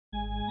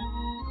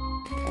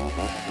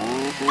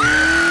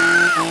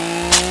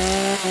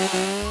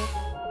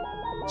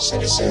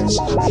Citizens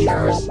of the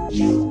Earth,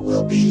 you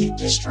will be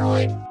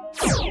destroyed.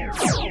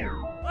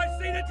 I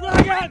see the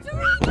dragon!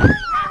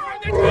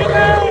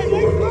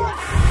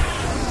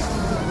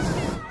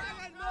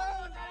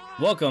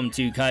 Welcome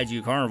to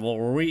Kaiju Carnival,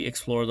 where we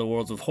explore the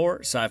worlds of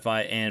horror,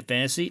 sci-fi, and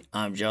fantasy.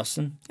 I'm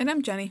Justin. And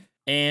I'm Jenny.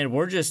 And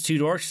we're just two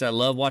dorks that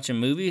love watching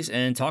movies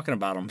and talking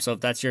about them. So if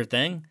that's your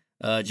thing,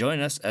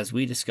 join us as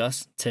we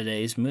discuss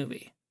today's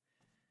movie.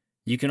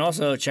 You can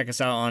also check us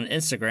out on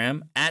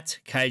Instagram at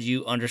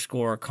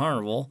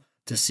Kaiju_Carnival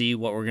to see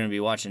what we're going to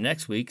be watching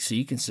next week so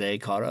you can stay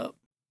caught up.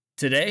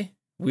 Today,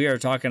 we are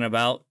talking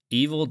about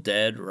Evil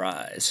Dead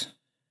Rise.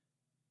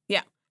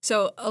 Yeah,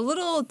 so a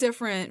little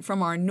different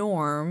from our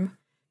norm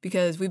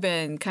because we've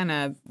been kind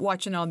of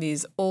watching all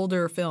these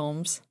older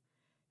films.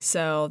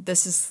 So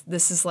it's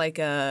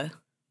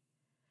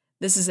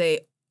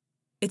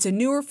a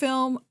newer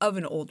film of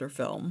an older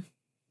film.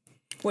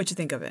 What'd you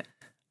think of it?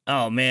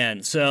 Oh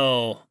man,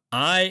 so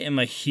I am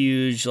a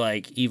huge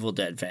Evil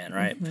Dead fan,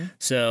 right? Mm-hmm.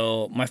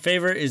 So my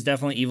favorite is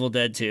definitely Evil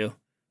Dead 2.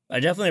 I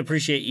definitely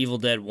appreciate Evil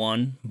Dead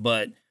 1,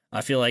 but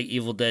I feel like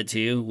Evil Dead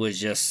 2 was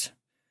just,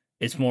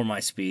 it's more my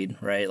speed,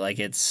 right? Like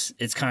it's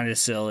kind of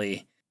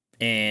silly.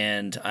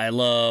 And I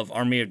love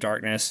Army of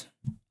Darkness.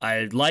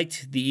 I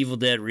liked the Evil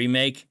Dead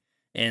remake,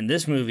 and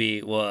this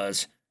movie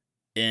was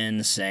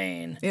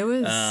insane. It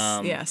was,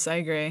 yes, I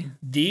agree.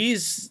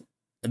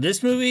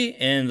 This movie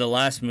and the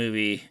last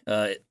movie,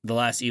 the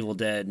last Evil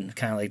Dead,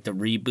 kind of like the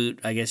reboot,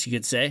 I guess you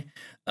could say,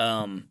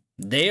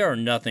 they are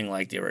nothing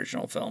like the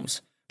original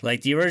films.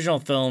 Like, the original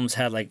films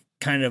had,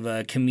 kind of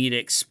a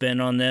comedic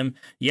spin on them.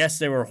 Yes,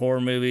 they were horror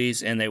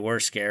movies, and they were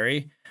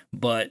scary,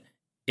 but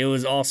it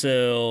was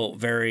also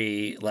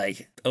very,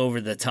 over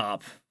the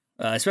top,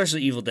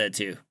 especially Evil Dead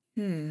 2.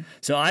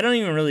 So I don't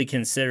even really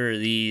consider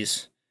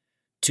these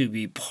to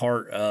be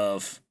part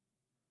of,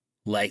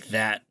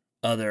 that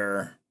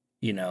other,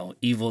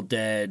 Evil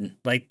Dead,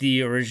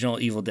 the original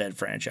Evil Dead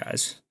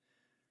franchise.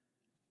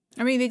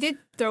 I mean, they did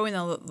throw in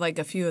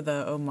a few of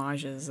the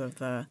homages of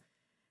the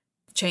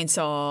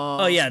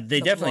chainsaw. Oh, yeah, they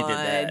definitely blood.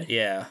 did that,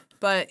 yeah.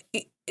 But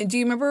do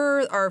you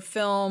remember our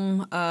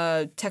film,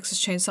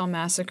 Texas Chainsaw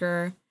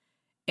Massacre?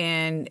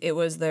 And it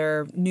was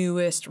their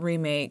newest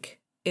remake.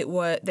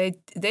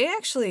 They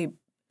actually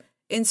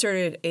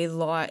inserted a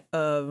lot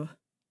of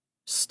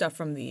stuff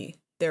from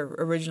their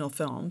original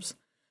films.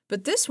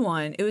 But this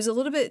one, it was a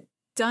little bit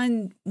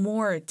done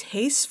more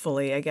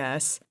tastefully, I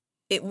guess.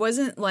 It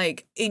wasn't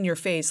in your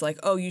face,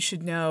 oh, you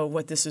should know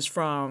what this is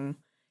from.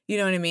 You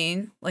know what I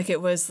mean?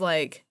 It was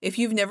if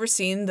you've never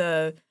seen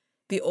the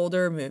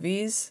older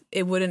movies,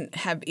 it wouldn't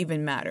have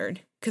even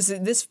mattered. Because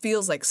this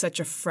feels like such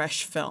a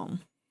fresh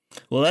film.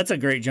 Well, that's a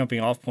great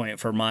jumping off point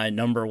for my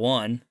number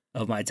one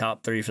of my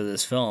top three for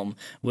this film,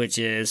 which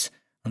is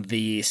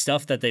the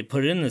stuff that they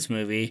put in this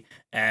movie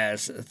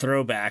as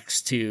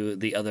throwbacks to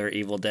the other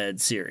Evil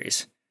Dead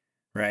series,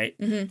 right?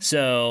 Mm-hmm.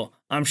 So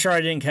I'm sure I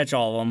didn't catch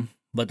all of them,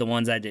 but the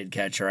ones I did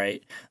catch,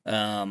 right?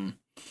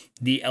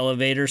 The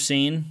elevator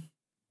scene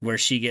where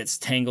she gets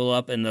tangled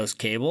up in those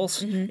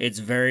cables, it's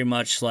very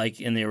much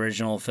like in the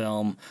original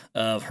film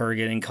of her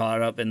getting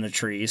caught up in the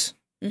trees.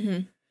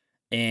 Mm-hmm.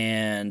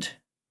 And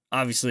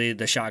obviously,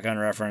 the shotgun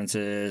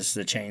references,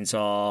 the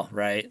chainsaw,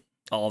 right?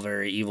 All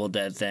very Evil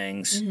Dead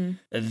things.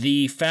 Mm-hmm.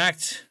 The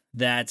fact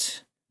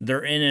that they're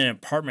in an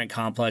apartment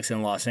complex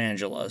in Los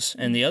Angeles,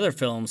 and the other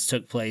films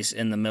took place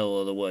in the middle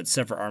of the woods,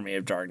 except for Army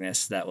of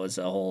Darkness. That was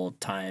a whole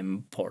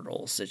time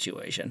portal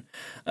situation.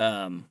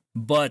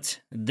 But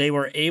they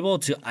were able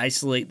to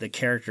isolate the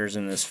characters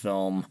in this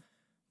film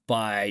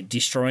by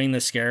destroying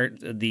the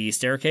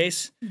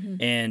staircase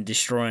and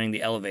destroying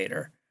the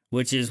elevator,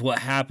 which is what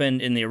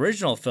happened in the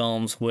original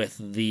films with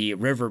the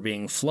river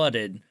being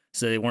flooded,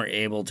 so they weren't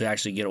able to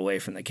actually get away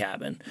from the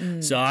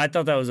cabin. So I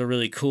thought that was a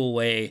really cool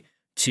way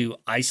to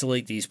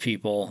isolate these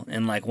people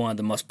in one of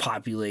the most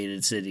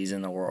populated cities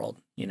in the world,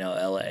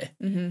 LA.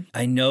 Mm-hmm.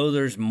 I know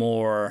there's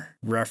more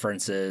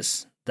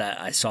references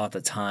that I saw at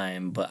the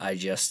time, but I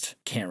just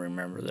can't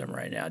remember them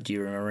right now. Do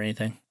you remember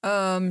anything?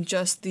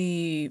 Just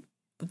the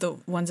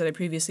ones that I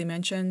previously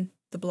mentioned,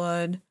 the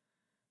blood,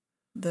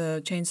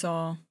 the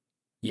chainsaw.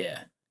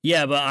 Yeah.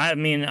 Yeah, but I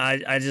mean,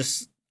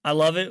 I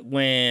love it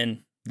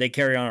when they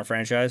carry on a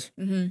franchise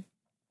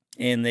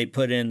and they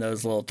put in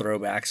those little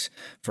throwbacks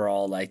for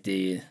all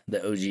the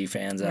OG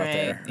fans out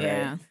there. Right?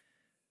 Yeah.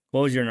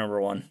 What was your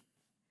number one?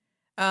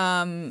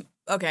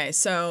 Okay,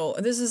 so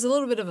this is a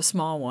little bit of a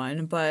small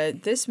one,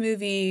 but this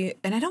movie,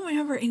 and I don't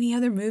remember any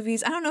other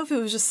movies. I don't know if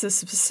it was just a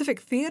specific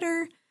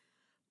theater,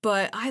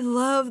 but I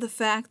love the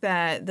fact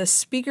that the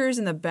speakers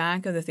in the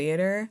back of the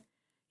theater,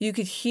 you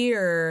could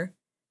hear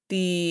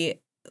the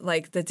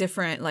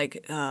different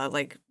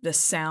the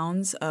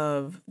sounds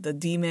of the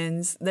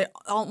demons. I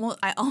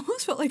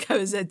almost felt like I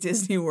was at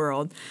Disney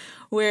World,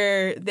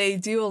 where they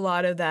do a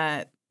lot of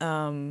that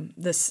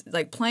this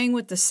playing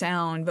with the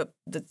sound, but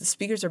the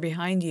speakers are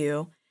behind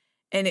you,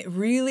 and it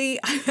really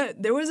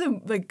there was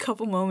a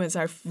couple moments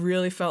I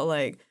really felt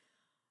like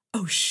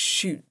oh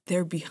shoot,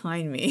 they're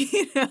behind me,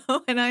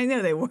 and I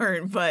know they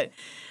weren't, but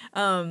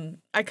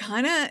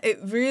it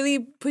really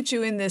put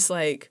you in this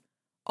like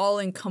all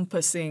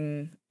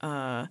encompassing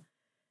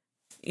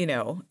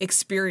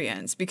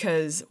experience,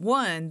 because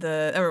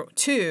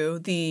two,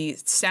 the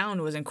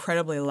sound was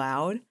incredibly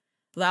loud,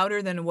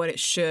 louder than what it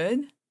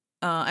should.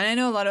 And I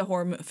know a lot of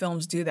horror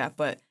films do that,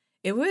 but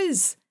it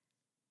was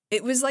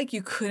like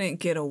you couldn't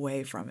get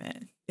away from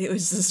it. It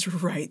was just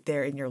right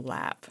there in your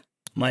lap.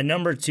 My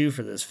number 2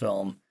 for this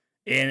film,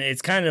 and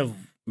it's kind of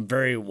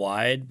very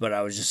wide, but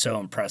I was just so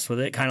impressed with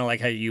it. Kind of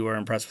like how you were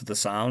impressed with the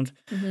sound.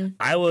 Mm-hmm.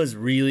 I was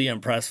really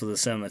impressed with the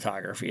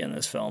cinematography in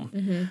this film.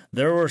 Mm-hmm.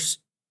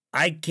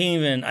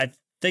 I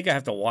think I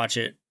have to watch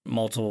it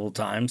multiple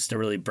times to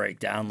really break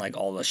down like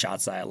all the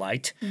shots that I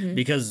liked,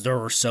 because there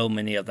were so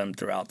many of them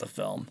throughout the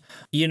film.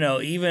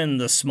 Even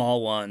the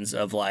small ones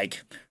of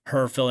like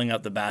her filling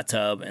up the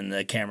bathtub and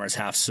the camera's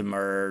half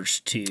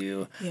submerged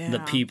to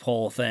the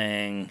peephole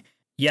thing.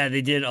 Yeah,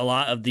 they did a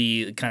lot of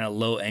the kind of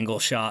low angle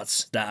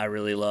shots that I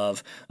really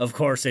love. Of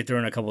course, they threw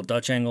in a couple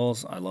Dutch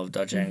angles. I love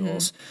Dutch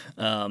angles.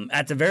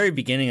 At the very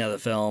beginning of the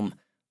film,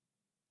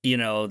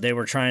 they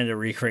were trying to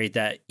recreate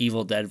that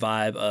Evil Dead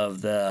vibe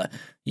of the,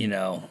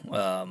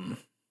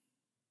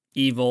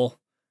 evil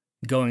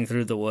going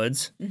through the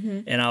woods.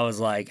 And I was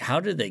like, how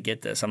did they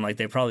get this? I'm like,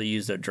 they probably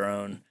used a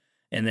drone,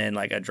 and then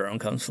like a drone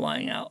comes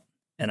flying out.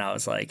 And I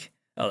was like,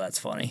 oh, that's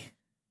funny.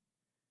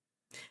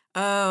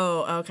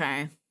 Oh,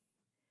 okay.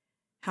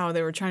 How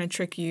they were trying to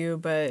trick you,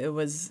 but it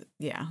was,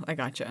 I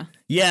gotcha.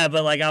 Yeah,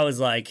 but like I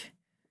was like,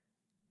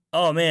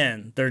 oh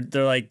man, they're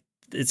like,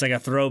 it's like a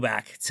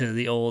throwback to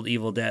the old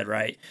Evil Dead,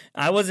 right?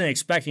 I wasn't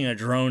expecting a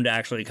drone to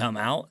actually come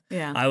out.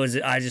 Yeah.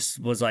 I just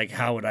was like,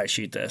 how would I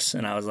shoot this?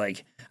 And I was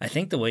like, I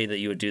think the way that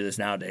you would do this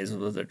nowadays is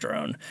with a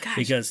drone. Gosh,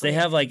 because they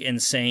have like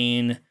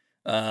insane,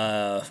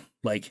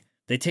 like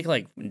they take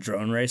like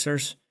drone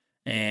racers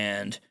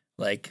and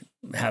like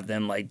have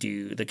them like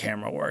do the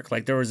camera work.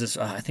 Like there was this,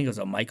 I think it was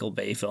a Michael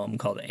Bay film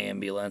called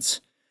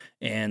Ambulance,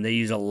 and they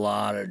use a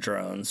lot of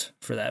drones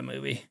for that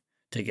movie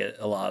to get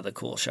a lot of the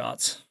cool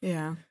shots.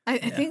 Yeah. I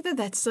think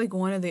that's like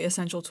one of the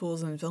essential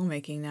tools in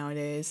filmmaking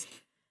nowadays.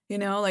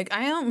 Like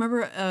I don't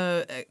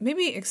remember,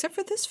 maybe except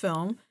for this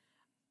film,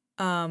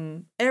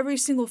 every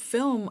single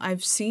film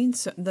I've seen,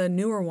 the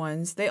newer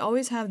ones, they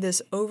always have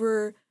this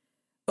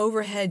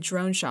overhead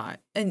drone shot.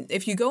 And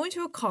if you go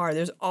into a car,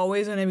 there's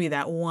always going to be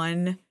that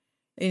one,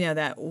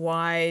 that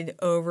wide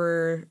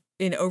over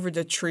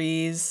the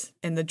trees,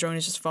 and the drone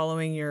is just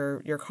following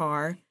your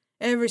car.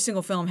 Every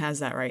single film has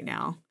that right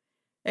now.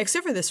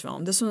 Except for this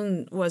film. This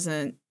one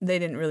they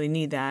didn't really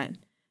need that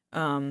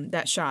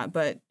shot.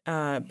 But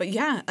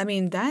yeah, I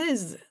mean, that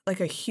is like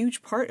a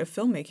huge part of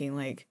filmmaking.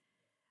 Like,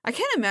 I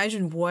can't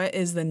imagine what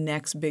is the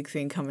next big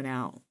thing coming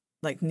out,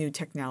 like new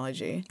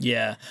technology.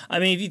 Yeah. I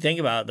mean, if you think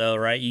about it though,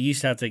 right, you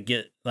used to have to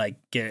get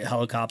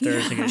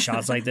helicopters to get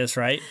shots like this,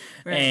 right?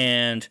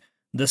 And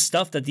the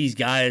stuff that these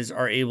guys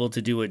are able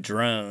to do with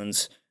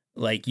drones,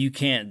 like you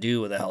can't do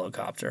with a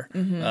helicopter,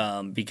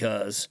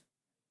 because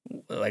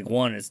like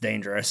one, it's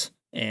dangerous.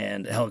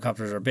 And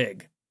helicopters are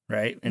big,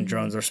 right? And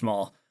drones are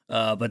small.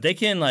 But they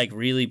can like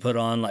really put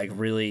on like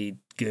really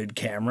good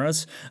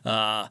cameras.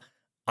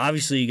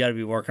 Obviously, you got to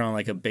be working on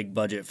like a big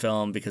budget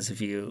film, because if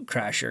you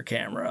crash your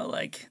camera,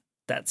 like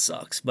that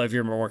sucks. But if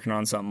you're working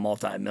on some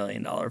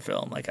multi-million-dollar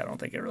film, like I don't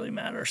think it really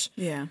matters.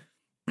 Yeah.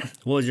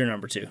 What was your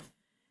number 2?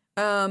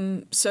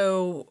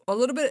 So a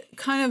little bit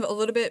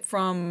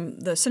from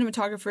the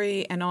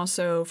cinematography and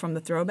also from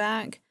the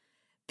throwback.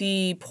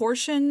 The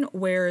portion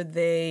where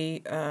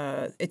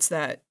it's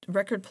that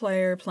record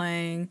player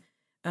playing,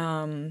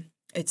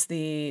 it's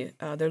they're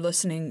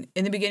listening,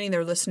 in the beginning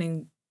they're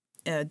listening,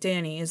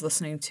 Danny is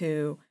listening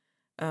to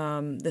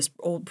this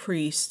old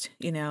priest,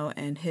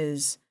 and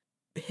his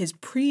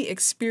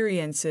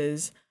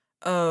pre-experiences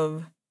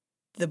of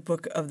the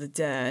Book of the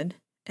Dead.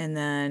 And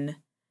then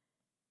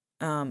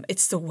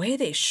it's the way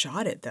they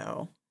shot it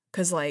though.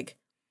 Because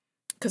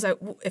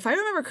if I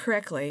remember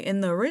correctly, in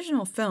the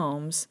original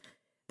films,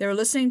 they were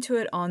listening to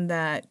it on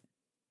that.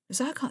 Is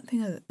that a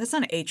thing? That's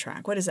not an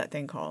 8-track. What is that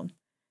thing called?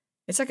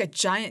 It's like a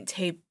giant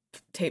tape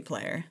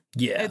player.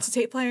 Yeah, it's a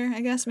tape player,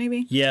 I guess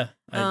maybe. Yeah.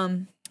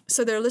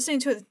 So they're listening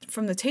to it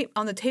from the tape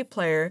on the tape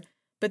player,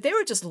 but they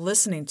were just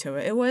listening to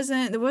it. There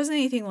wasn't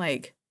anything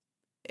like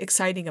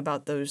exciting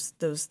about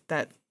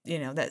that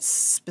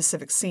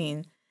specific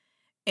scene,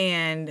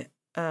 and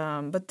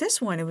but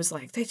this one, it was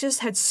like they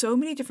just had so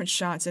many different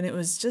shots, and it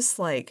was just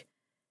like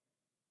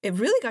it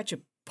really got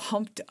you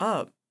pumped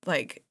up.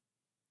 Like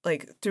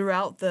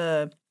throughout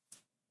the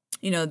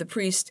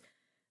priest,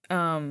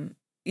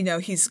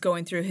 he's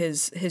going through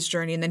his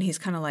journey, and then he's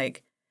kind of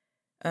like,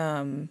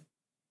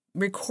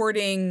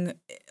 recording,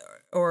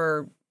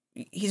 or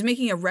he's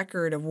making a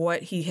record of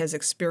what he has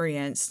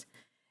experienced.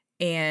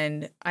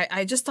 And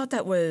I just thought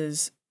that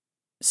was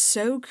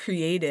so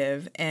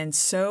creative and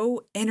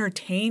so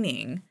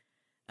entertaining,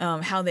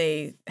 how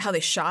they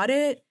shot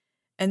it.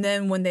 And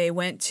then when they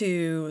went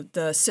to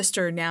the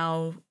sister,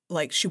 now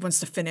like she wants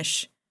to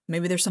finish,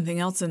 maybe there's something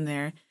else in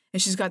there.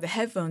 and she's got the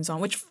headphones on,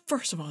 which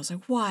first of all, I was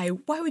like, why?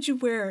 Why would you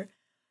wear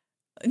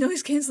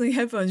noise canceling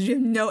headphones? You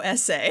have no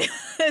essay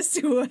as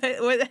to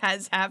what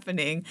has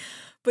happening.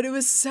 But it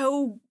was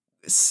so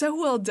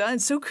well done,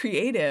 so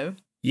creative.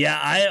 Yeah,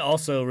 I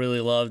also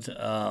really loved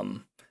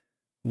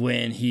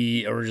when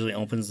he originally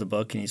opens the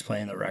book and he's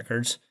playing the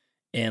records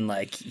and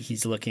like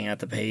he's looking at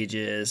the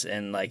pages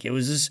and like it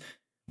was just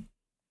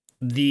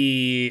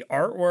the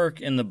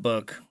artwork in the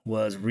book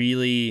was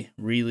really,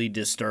 really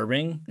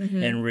disturbing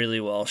and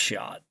really well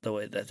shot the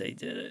way that they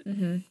did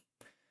it.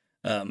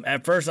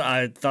 At first,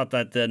 I thought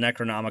that the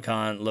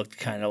Necronomicon looked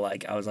kind of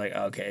like, I was like,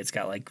 okay, it's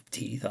got like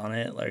teeth on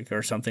it, like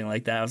or something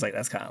like that. I was like,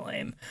 that's kind of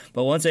lame.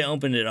 But once they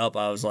opened it up,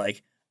 I was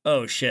like,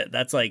 oh shit,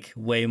 that's like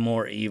way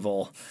more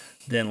evil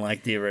than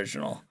like the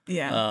original.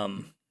 Yeah.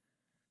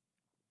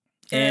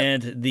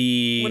 And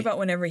what about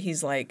whenever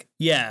he's like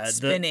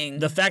spinning?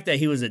 The fact that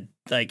he was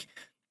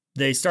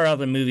they start out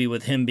the movie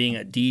with him being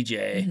a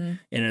DJ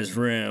in his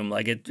room.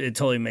 Like it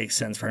totally makes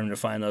sense for him to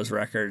find those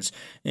records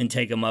and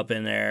take them up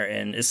in there.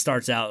 And it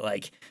starts out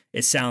like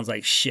it sounds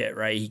like shit,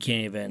 right? He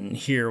can't even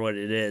hear what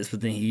it is, but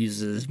then he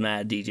uses his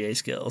mad DJ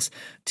skills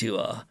to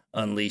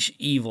unleash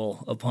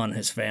evil upon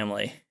his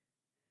family.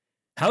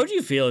 How would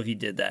you feel if you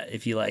did that?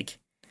 If you like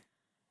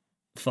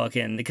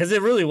fucking, because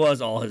it really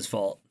was all his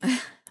fault.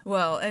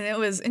 Well, and it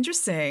was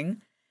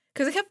interesting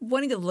because I kept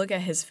wanting to look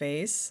at his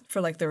face for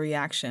like the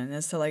reaction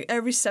as to like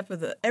every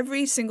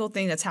single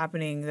thing that's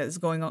happening that's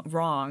going on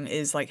wrong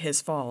is like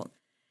his fault.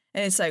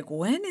 And it's like,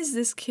 when is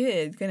this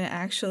kid gonna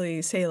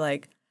actually say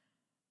like,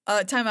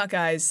 time out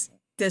guys,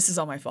 this is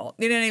all my fault.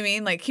 You know what I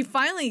mean? Like he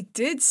finally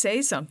did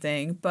say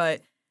something,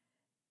 but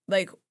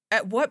like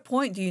at what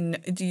point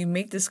do you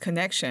make this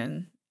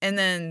connection? And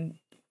then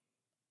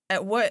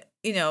at what,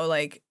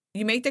 like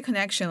you make the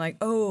connection like,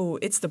 oh,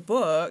 it's the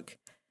book.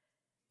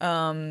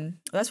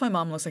 That's why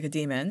mom looks like a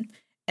demon.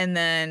 And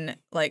then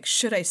like,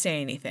 should I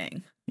say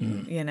anything?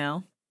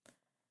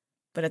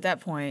 But at that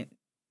point,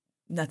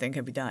 nothing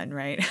could be done,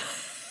 right?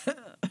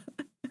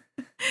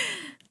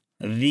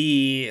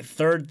 The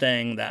third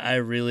thing that I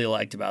really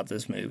liked about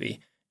this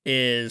movie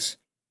is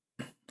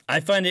I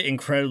find it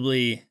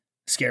incredibly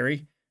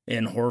scary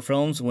in horror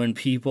films when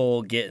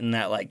people get in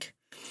that like,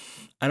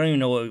 I don't even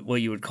know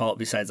what you would call it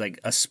besides like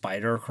a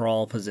spider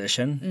crawl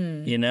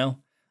position,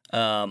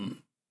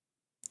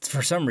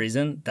 For some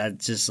reason, that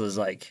just was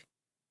like,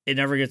 it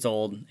never gets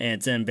old, and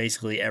it's in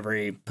basically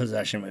every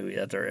possession movie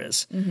that there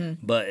is.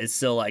 But it's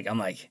still like, I'm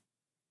like,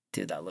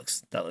 dude, that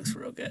looks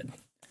real good.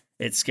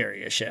 It's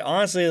scary as shit.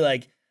 Honestly,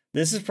 like,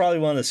 this is probably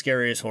one of the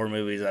scariest horror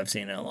movies I've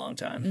seen in a long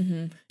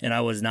time. And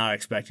I was not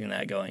expecting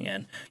that going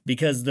in.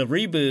 Because the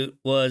reboot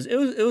was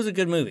a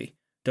good movie.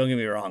 Don't get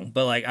me wrong.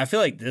 But like, I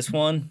feel like this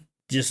one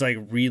just like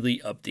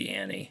really upped the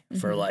ante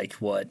for like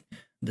what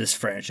this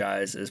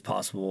franchise is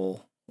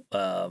possible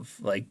of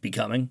like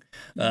becoming.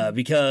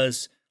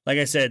 Because like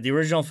I said, the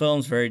original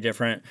film's very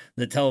different.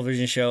 The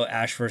television show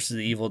Ash vs.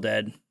 the Evil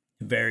Dead,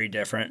 very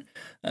different.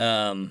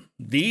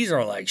 These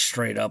are like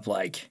straight up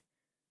like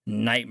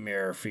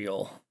nightmare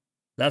feel.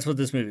 That's what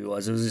this movie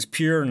was. It was this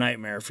pure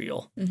nightmare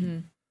feel.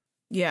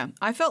 Yeah,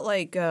 I felt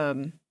like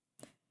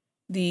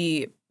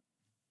the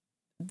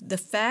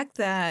fact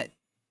that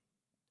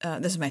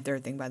this is my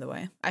third thing, by the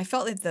way. I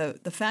felt like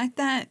the fact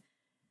that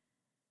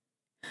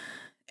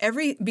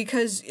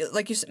because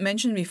like you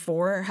mentioned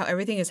before, how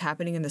everything is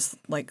happening in this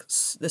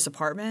this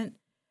apartment,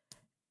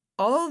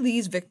 all of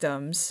these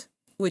victims,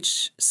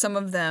 which some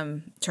of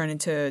them turn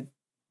into,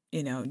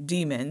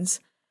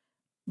 demons,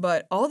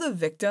 but all the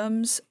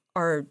victims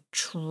are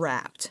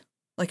trapped.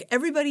 Like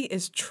everybody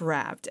is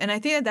trapped. And I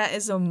think that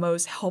is the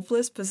most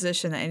helpless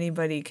position that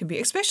anybody can be,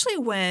 especially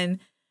when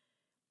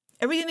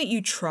everything that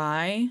you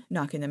try,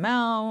 knocking them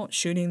out,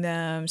 shooting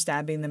them,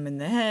 stabbing them in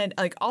the head,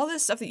 like all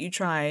this stuff that you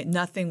try,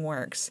 nothing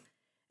works.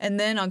 And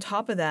then on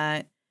top of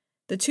that,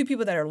 the two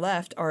people that are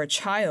left are a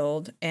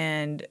child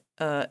and,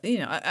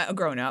 a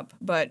grown up.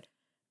 But,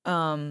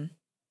 and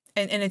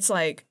it's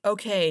like,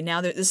 okay,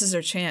 now this is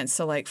their chance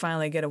to like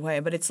finally get away.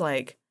 But it's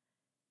like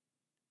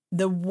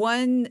the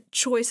one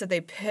choice that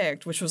they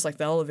picked, which was like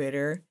the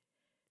elevator,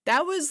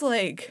 that was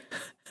like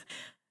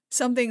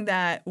something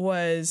that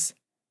was,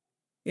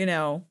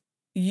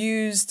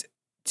 used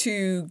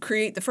to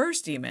create the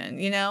first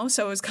demon,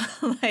 So it was kind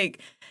of like,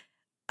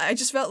 I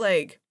just felt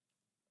like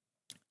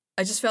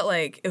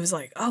it was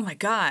like, oh my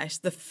gosh,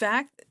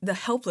 the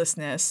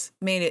helplessness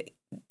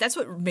that's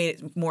what made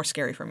it more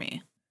scary for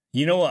me.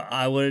 You know what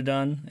I would have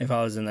done if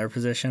I was in their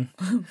position?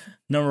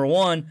 Number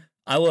one,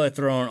 I would have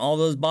thrown all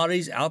those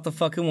bodies out the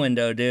fucking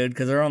window, dude,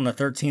 because they're on the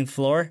 13th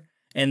floor.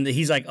 And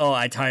he's like, oh,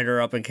 I tied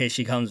her up in case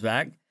she comes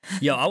back.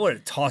 Yo, I would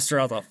have tossed her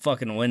out the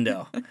fucking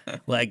window.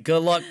 Like,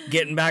 good luck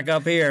getting back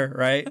up here,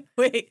 right?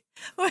 Wait.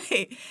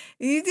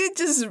 You did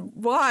just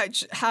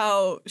watch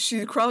how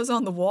she crawls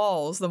on the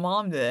walls. The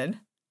mom did.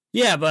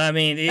 Yeah, but I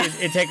mean,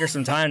 it'd take her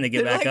some time to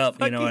get back up.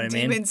 You know what I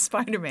mean? Demon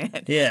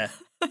Spider-Man. Yeah.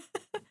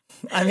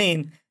 I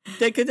mean,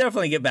 they could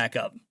definitely get back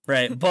up,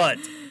 right? But,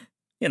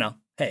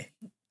 hey,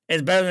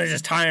 it's better than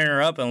just tying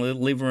her up and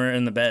leaving her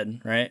in the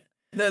bed, right?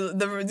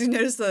 Do you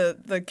notice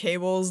the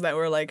cables that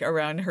were like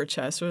around her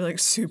chest were like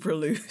super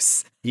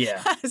loose?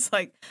 Yeah. I was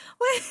like,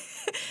 what?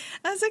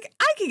 I was like,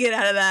 I could get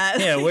out of that.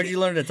 Yeah, where'd you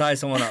learn to tie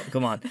someone up?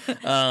 Come on.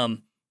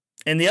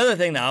 And the other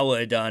thing that I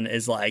would have done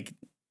is like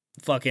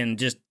fucking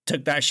just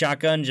took that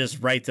shotgun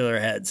just right to their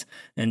heads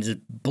and just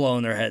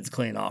blowing their heads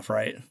clean off,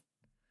 right?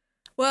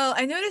 Well,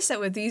 I noticed that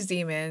with these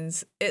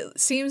demons, it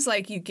seems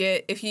like you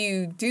get, if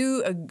you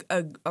do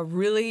a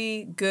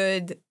really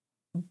good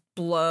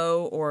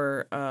blow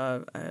or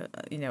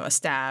a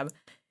stab,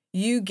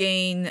 you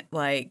gain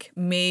like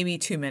maybe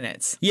 2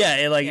 minutes. Yeah,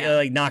 it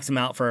like knocks them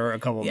out for a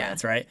couple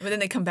minutes, right? But then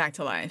they come back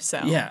to life.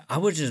 So yeah, I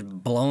would just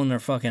blown their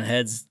fucking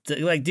heads.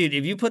 Like, dude,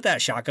 if you put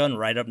that shotgun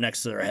right up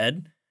next to their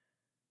head,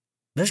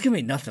 there's gonna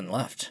be nothing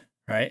left,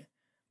 right?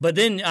 But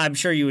then I'm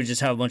sure you would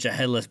just have a bunch of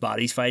headless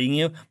bodies fighting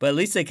you. But at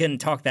least they couldn't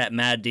talk that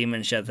mad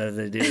demon shit that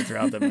they do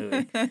throughout the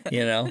movie,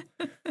 you know?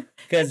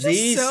 Because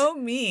these so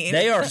mean.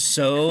 They are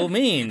so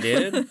mean,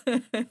 dude.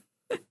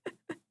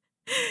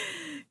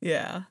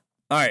 Yeah.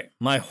 All right,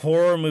 my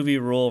horror movie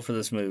rule for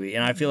this movie,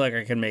 and I feel like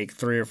I can make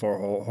 3 or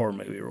 4 horror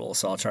movie rules,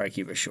 so I'll try to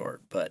keep it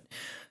short. But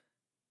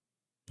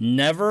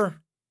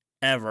never,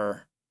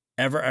 ever,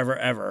 ever, ever,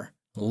 ever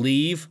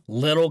leave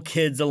little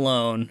kids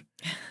alone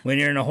when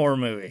you're in a horror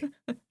movie,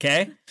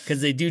 okay?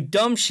 Because they do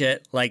dumb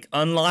shit like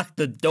unlock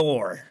the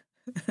door.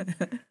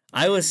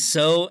 I was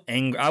so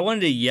angry. I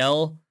wanted to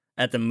yell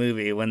at the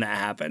movie when that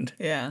happened.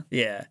 Yeah.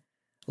 Yeah.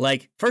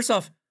 Like, first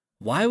off,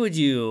 why would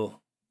you...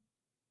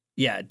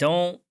 Yeah,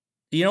 don't...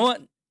 You know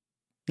what?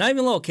 Not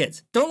even little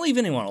kids. Don't leave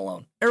anyone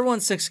alone. Everyone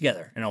sticks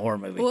together in a horror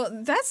movie. Well,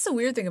 that's the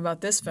weird thing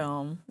about this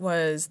film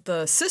was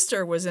the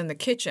sister was in the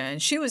kitchen.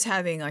 She was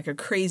having like a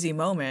crazy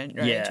moment,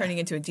 right? Yeah. Turning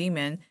into a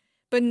demon.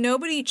 But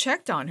nobody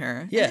checked on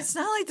her. Yeah. And it's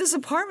not like this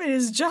apartment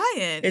is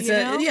giant. It's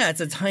it's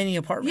a tiny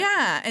apartment.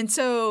 Yeah. And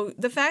so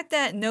the fact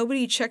that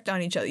nobody checked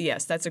on each other,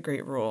 yes, that's a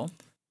great rule.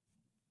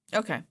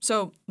 Okay.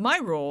 So my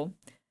rule,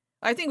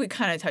 I think we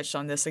kind of touched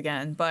on this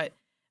again, but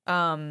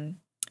don't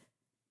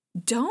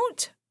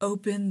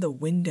open the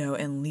window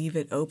and leave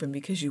it open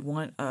because you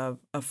want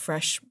a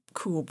fresh,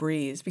 cool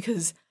breeze.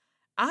 Because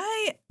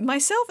I,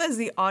 myself as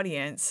the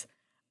audience,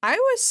 I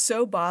was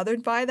so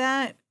bothered by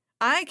that.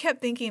 I kept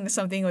thinking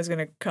something was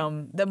going to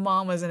come, the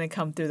mom was going to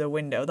come through the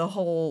window, the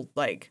whole,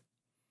 like,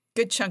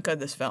 good chunk of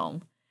this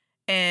film.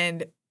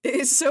 And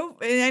it's so,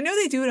 and I know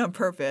they do it on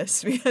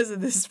purpose because of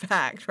this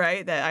fact,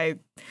 right? That I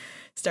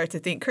start to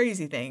think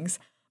crazy things.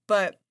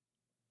 But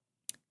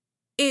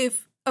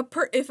if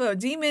a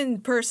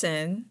demon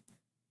person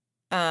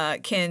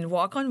can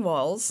walk on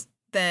walls,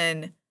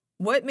 then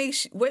what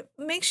makes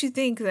you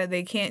think that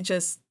they can't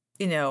just,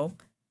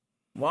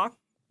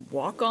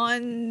 walk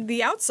on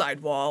the outside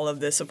wall of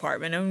this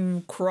apartment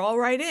and crawl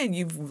right in?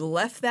 You've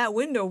left that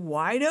window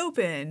wide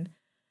open.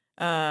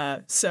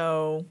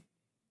 So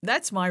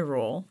that's my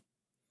rule.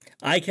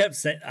 I kept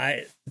saying,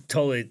 I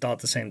totally thought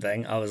the same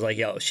thing. I was like,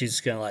 yo, she's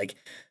just gonna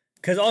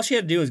because all she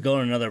had to do was go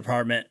in another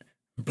apartment,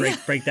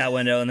 break that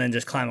window, and then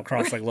just climb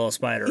across like a little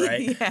spider,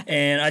 right? Yeah.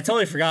 And I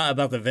totally forgot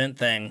about the vent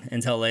thing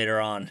until later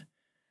on.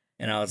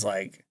 And I was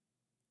like,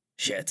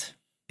 shit.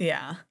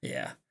 Yeah.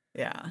 Yeah.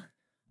 Yeah.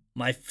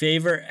 My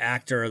favorite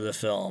actor of the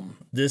film,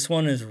 this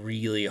one is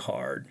really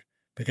hard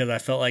because I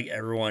felt like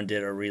everyone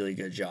did a really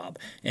good job.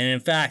 And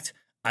in fact,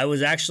 I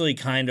was actually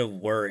kind of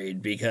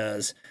worried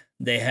because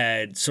they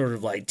had sort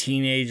of like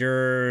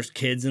teenagers,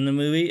 kids in the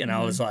movie. And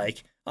I was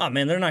like, oh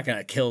man, they're not going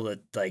to kill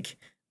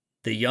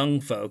the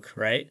young folk,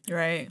 right?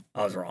 Right.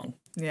 I was wrong.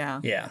 Yeah.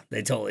 Yeah,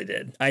 they totally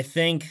did. I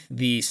think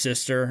the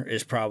sister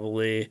is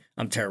probably,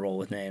 I'm terrible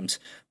with names,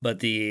 but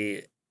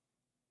the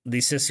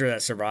sister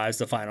that survives,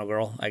 the final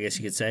girl, I guess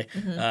you could say,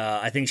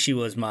 I think she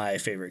was my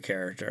favorite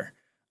character.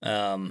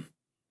 I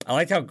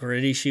liked how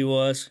gritty she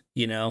was,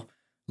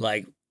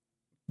 like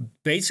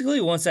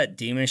basically once that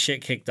demon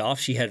shit kicked off,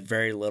 she had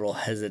very little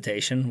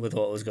hesitation with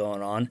what was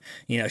going on.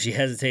 She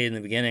hesitated in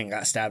the beginning,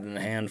 got stabbed in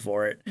the hand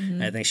for it.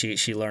 And I think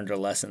she learned her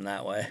lesson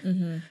that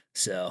way.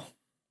 So.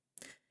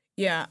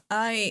 Yeah,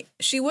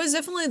 she was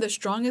definitely the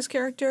strongest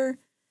character,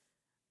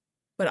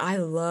 but I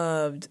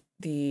loved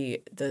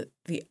the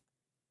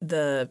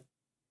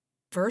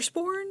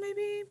firstborn,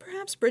 maybe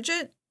perhaps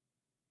Bridget.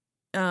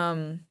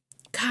 Gosh,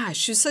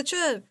 she's such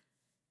a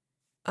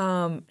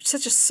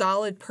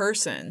solid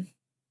person,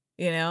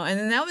 And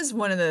then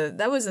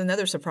that was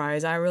another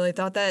surprise. I really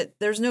thought that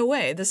there's no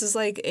way this is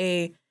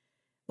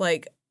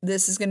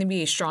this is going to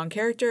be a strong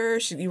character.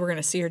 You were going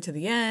to see her to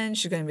the end.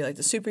 She's going to be like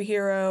the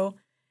superhero.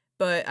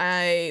 But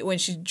when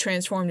she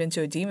transformed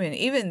into a demon,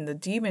 even the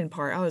demon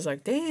part, I was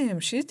like, damn,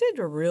 she did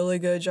a really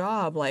good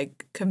job,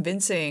 like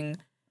convincing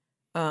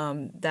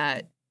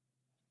that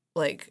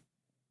like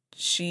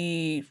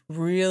she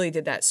really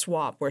did that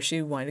swap where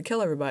she wanted to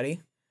kill everybody.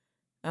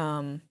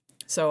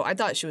 So I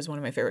thought she was one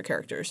of my favorite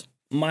characters.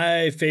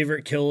 My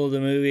favorite kill of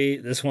the movie,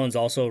 this one's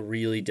also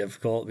really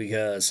difficult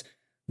because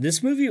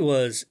this movie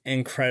was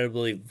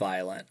incredibly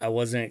violent. I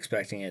wasn't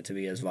expecting it to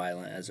be as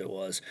violent as it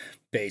was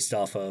based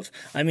off of...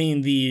 I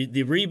mean, the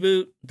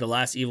reboot, the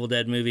last Evil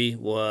Dead movie,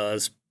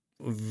 was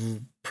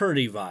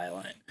pretty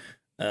violent.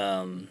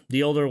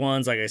 The older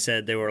ones, like I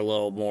said, they were a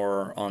little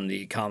more on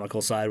the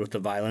comical side with the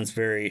violence,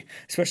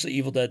 especially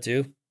Evil Dead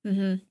 2.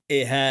 Mm-hmm.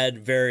 It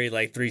had very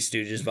like Three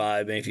Stooges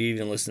vibe, and if you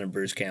even listen to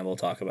Bruce Campbell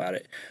talk about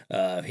it,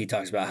 he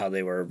talks about how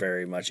they were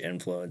very much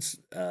influenced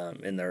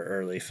in their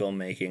early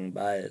filmmaking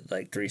by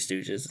like Three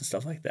Stooges and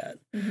stuff like that.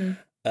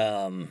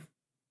 Mm-hmm.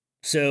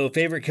 So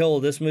favorite kill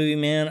of this movie,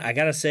 man, I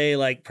gotta say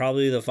like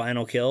probably the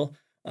final kill.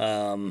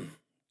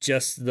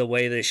 Just the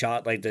way they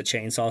shot like the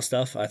chainsaw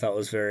stuff, I thought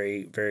was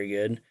very, very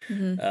good.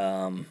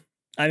 Mm-hmm.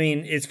 I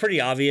mean, it's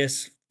pretty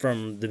obvious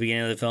from the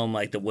beginning of the film,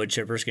 like the wood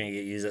chipper's going to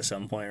get used at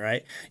some point,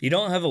 right? You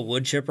don't have a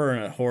wood chipper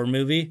in a horror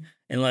movie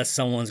unless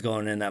someone's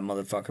going in that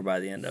motherfucker by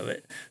the end of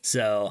it.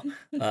 So,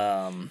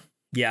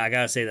 yeah, I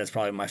gotta say that's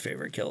probably my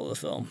favorite kill of the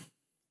film.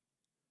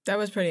 That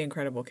was pretty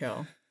incredible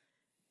kill.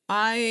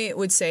 I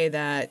would say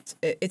that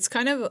it's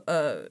kind of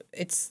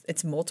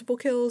it's multiple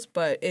kills,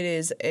 but it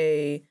is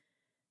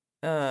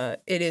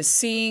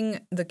seeing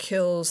the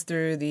kills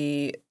through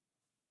the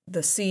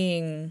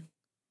seeing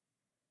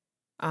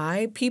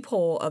eye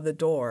peephole of the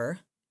door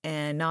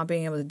and not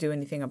being able to do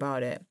anything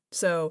about it.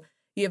 So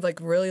you have like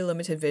really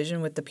limited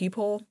vision with the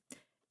peephole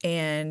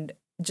and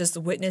just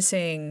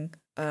witnessing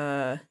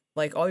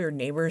like all your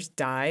neighbors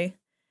die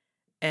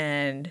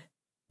and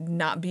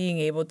not being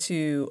able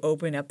to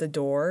open up the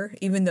door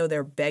even though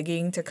they're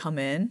begging to come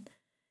in.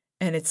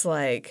 And it's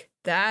like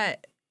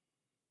that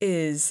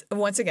is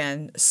once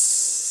again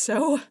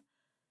so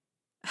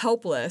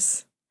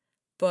helpless,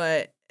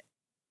 but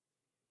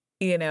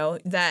you know,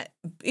 that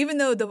even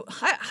though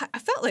I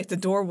felt like the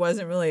door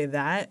wasn't really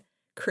that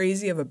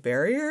crazy of a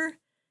barrier,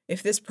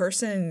 if this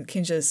person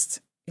can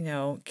just, you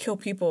know, kill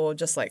people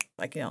just like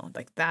you know,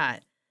 like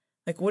that,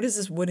 like what is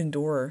this wooden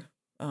door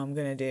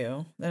gonna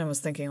do? Then I was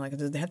thinking like,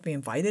 do they have to be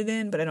invited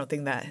in? But I don't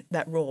think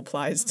that rule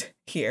applies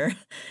here.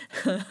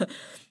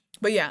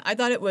 But yeah, I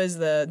thought it was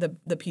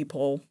the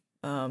peephole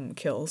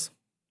kills.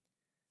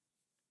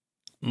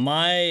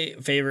 My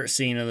favorite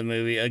scene of the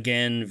movie,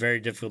 again, very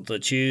difficult to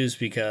choose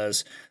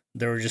because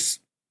there were just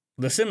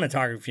the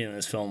cinematography in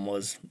this film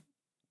was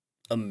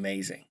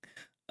amazing.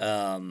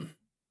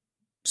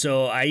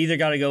 So I either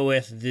got to go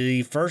with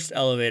the first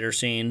elevator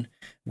scene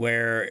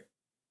where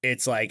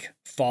it's like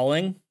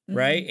falling,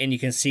 right? And you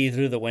can see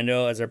through the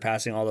window as they're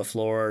passing all the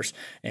floors,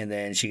 and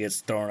then she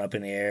gets thrown up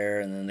in the air,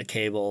 and then the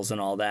cables and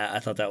all that. I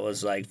thought that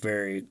was like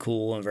very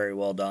cool and very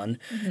well done.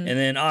 And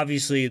then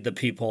obviously the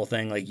peephole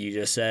thing, like you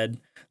just said,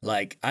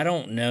 like I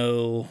don't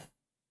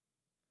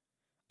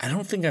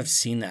think I've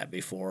seen that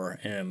before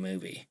in a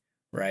movie,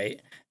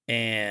 right?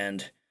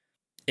 And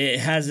it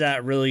has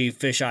that really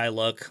fisheye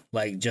look,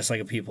 like just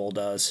like a peephole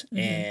does,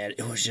 and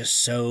it was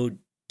just so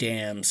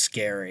damn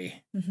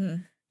scary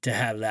to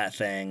have that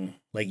thing,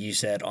 like you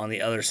said, on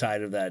the other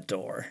side of that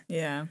door.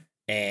 Yeah.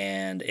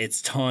 And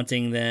it's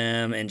taunting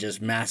them and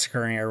just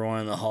massacring everyone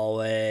in the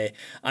hallway.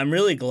 I'm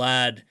really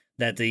glad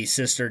that the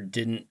sister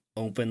didn't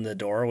open the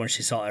door when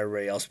she saw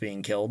everybody else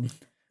being killed.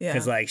 Yeah.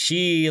 Because, like,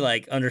 she,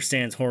 like,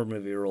 understands horror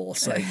movie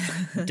rules. Like,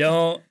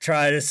 don't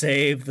try to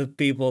save the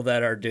people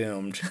that are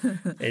doomed.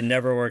 It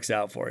never works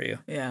out for you.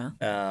 Yeah.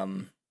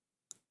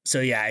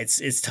 So, yeah,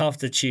 it's tough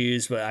to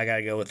choose, but I got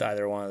to go with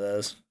either one of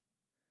those.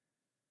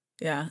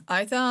 Yeah.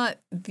 I thought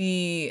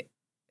this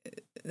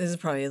is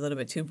probably a little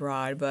bit too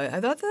broad, but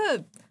I thought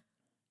the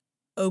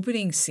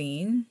opening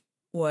scene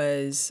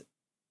was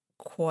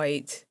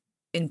quite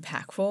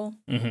impactful.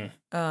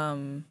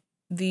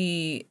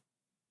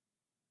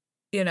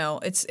 You know,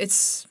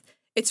 it's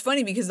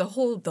funny because the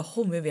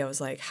whole movie I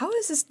was like, how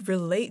does this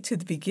relate to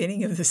the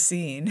beginning of the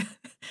scene?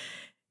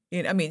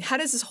 You know, I mean, how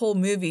does this whole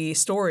movie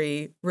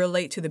story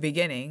relate to the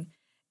beginning?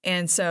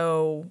 And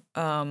so,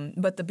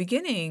 but the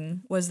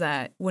beginning was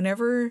that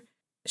whenever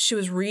she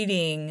was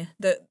reading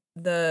the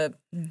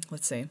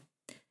let's see,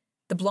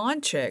 the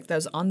blonde chick that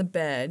was on the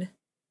bed,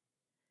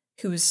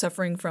 who was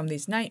suffering from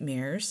these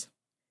nightmares,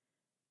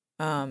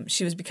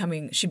 she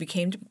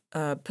became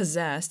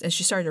possessed, and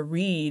she started to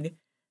read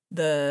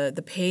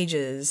the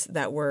pages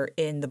that were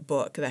in the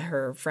book that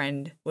her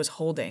friend was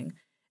holding.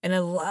 And I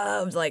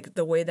loved like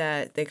the way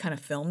that they kind of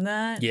filmed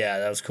that. Yeah,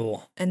 that was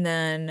cool. And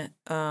then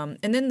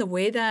the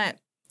way that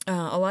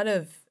a lot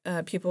of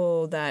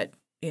people that,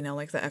 you know,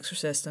 like The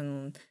Exorcist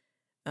and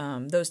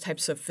those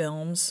types of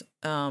films,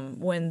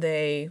 when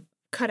they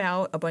cut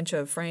out a bunch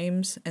of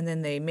frames and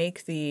then they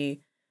make the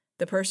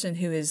person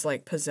who is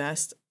like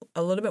possessed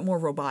a little bit more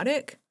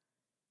robotic,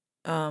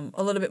 a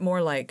little bit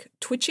more like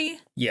twitchy.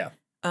 Yeah.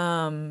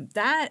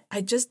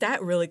 That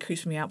really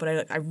creeps me out,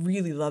 but I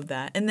really love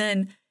that. And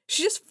then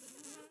she just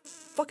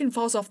fucking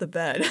falls off the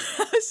bed.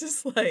 I was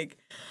just like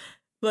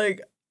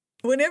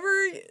whenever,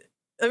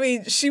 I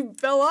mean, she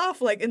fell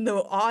off like in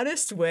the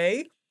oddest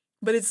way,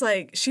 but it's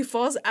like she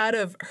falls out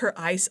of her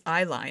eye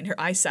line, her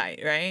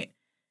eyesight, right?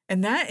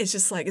 And that is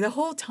just like the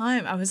whole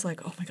time I was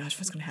like, oh my gosh,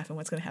 what's gonna happen?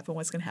 What's gonna happen?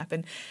 What's gonna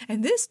happen?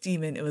 And this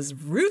demon, it was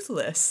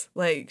ruthless.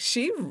 Like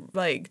she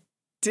like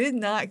did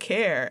not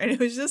care, and it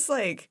was just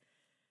like,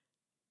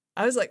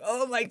 I was like,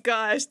 oh my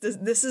gosh,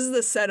 this is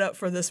the setup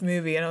for this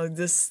movie, and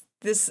this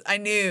I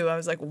knew, I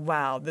was like,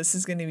 wow, this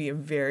is going to be a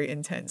very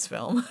intense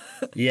film.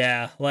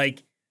 Yeah,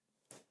 like,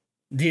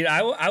 dude,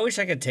 I wish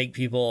I could take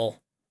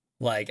people,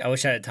 like, I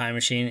wish I had a time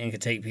machine and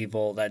could take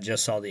people that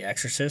just saw The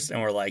Exorcist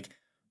and were like,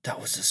 that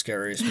was the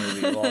scariest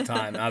movie of all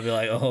time. I'd be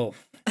like, oh,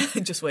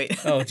 just wait.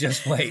 oh,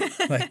 just wait.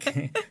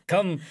 Like,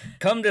 come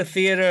to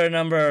theater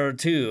number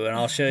 2 and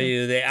I'll show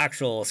you the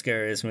actual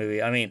scariest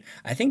movie. I mean,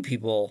 I think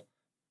people,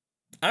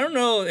 I don't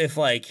know if,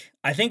 like,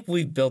 I think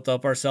we've built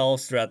up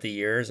ourselves throughout the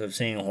years of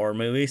seeing horror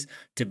movies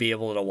to be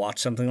able to watch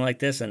something like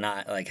this and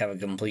not, like, have a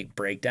complete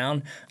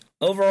breakdown.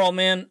 Overall,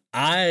 man,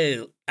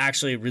 I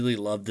actually really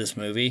loved this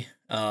movie.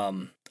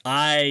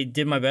 I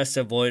did my best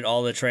to avoid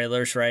all the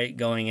trailers, right,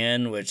 going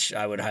in, which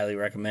I would highly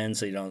recommend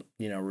so you don't,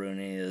 ruin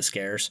any of the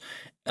scares.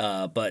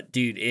 But,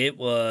 dude, it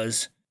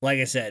was, like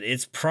I said,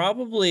 it's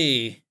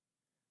probably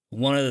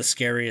one of the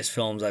scariest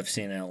films I've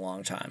seen in a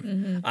long time.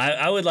 Mm-hmm.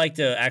 I would like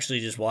to actually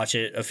just watch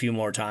it a few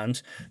more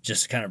times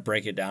just to kind of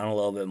break it down a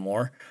little bit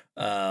more.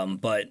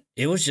 But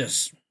it was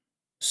just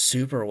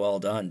super well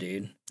done,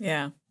 dude.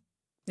 Yeah.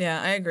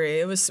 Yeah, I agree.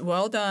 It was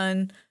well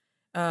done.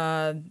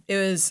 It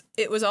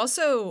was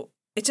also,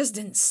 it just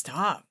didn't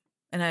stop.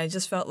 And I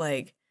just felt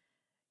like,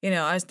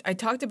 I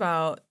talked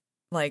about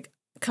like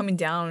coming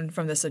down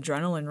from this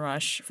adrenaline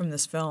rush from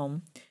this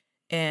film,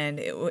 and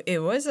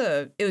it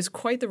was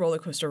quite the roller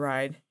coaster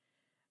ride.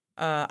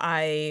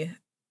 I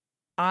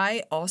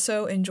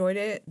also enjoyed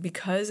it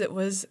because it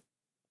was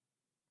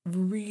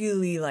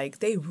really, like,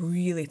 they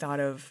really thought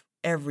of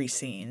every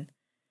scene,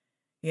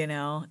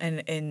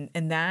 and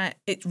that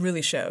it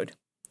really showed.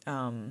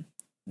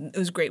 It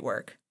was great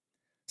work.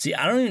 See,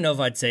 I don't even know if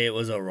I'd say it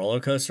was a roller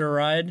coaster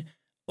ride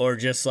or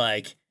just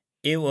like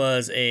it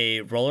was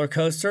a roller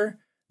coaster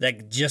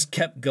that just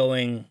kept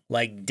going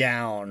like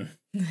down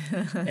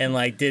and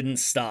like didn't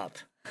stop.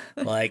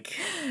 Like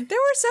there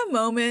were some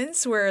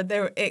moments where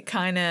it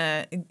kind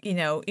of,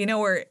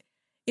 where,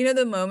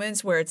 the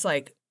moments where it's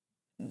like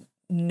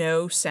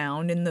no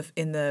sound in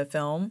the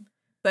film,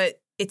 but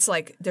it's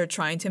like they're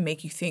trying to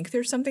make you think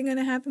there's something going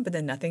to happen, but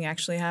then nothing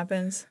actually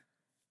happens.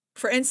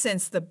 For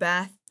instance, the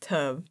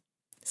bathtub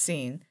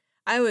scene.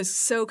 I was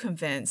so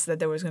convinced that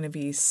there was going to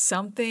be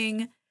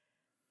something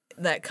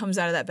that comes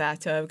out of that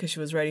bathtub because she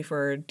was ready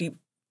for deep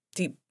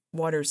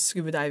water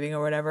scuba diving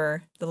or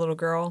whatever, the little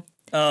girl.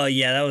 Oh,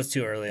 yeah, that was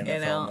too early in the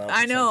film.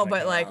 I know,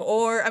 but like,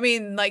 or, I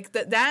mean, like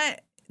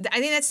that, I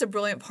think that's the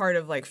brilliant part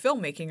of like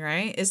filmmaking,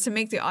 right? Is to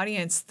make the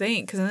audience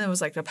think. Because then it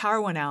was like the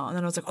power went out and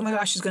then I was like, oh my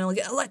gosh, she's going to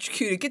get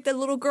electrocuted. Get that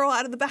little girl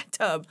out of the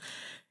bathtub.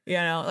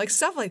 Like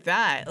stuff like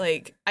that.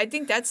 Like, I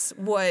think that's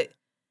what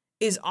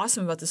is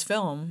awesome about this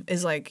film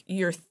is like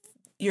you're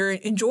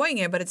enjoying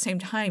it, but at the same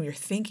time you're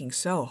thinking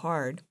so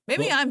hard.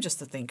 Maybe I'm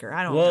just a thinker.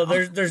 I don't know. Well,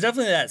 there's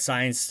definitely that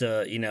science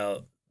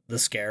to, the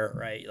scare,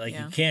 right? Like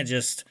you can't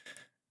just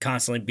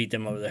constantly beat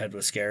them over the head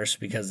with scares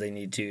because they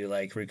need to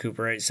like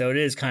recuperate. So it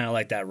is kind of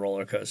like that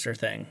roller coaster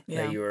thing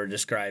that you were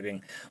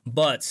describing.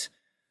 But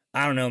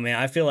I don't know, man.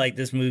 I feel like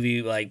this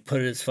movie like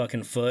put its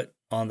fucking foot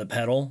on the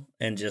pedal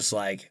and just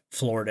like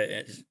floored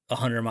it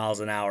 100 miles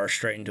an hour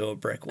straight into a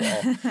brick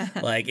wall.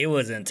 Like it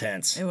was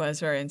intense. It was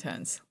very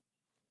intense.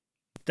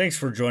 Thanks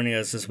for joining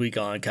us this week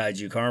on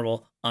Kaiju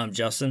Carnival. I'm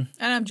Justin.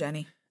 And I'm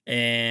Jenny.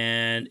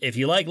 And if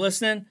you like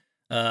listening,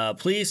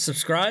 please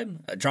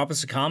subscribe, drop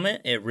us a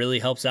comment. It really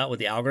helps out with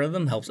the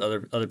algorithm, helps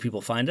other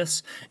people find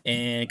us.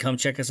 And come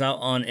check us out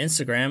on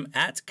Instagram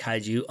at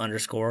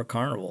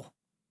Kaiju_Carnival.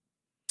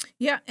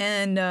 Yeah,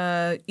 and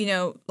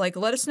like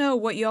let us know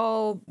what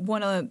y'all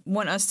want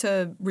us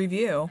to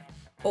review.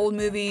 Old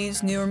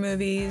movies, newer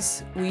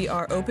movies. We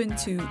are open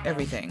to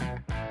everything.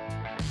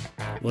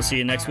 We'll see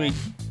you next week.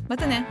 ま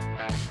たね。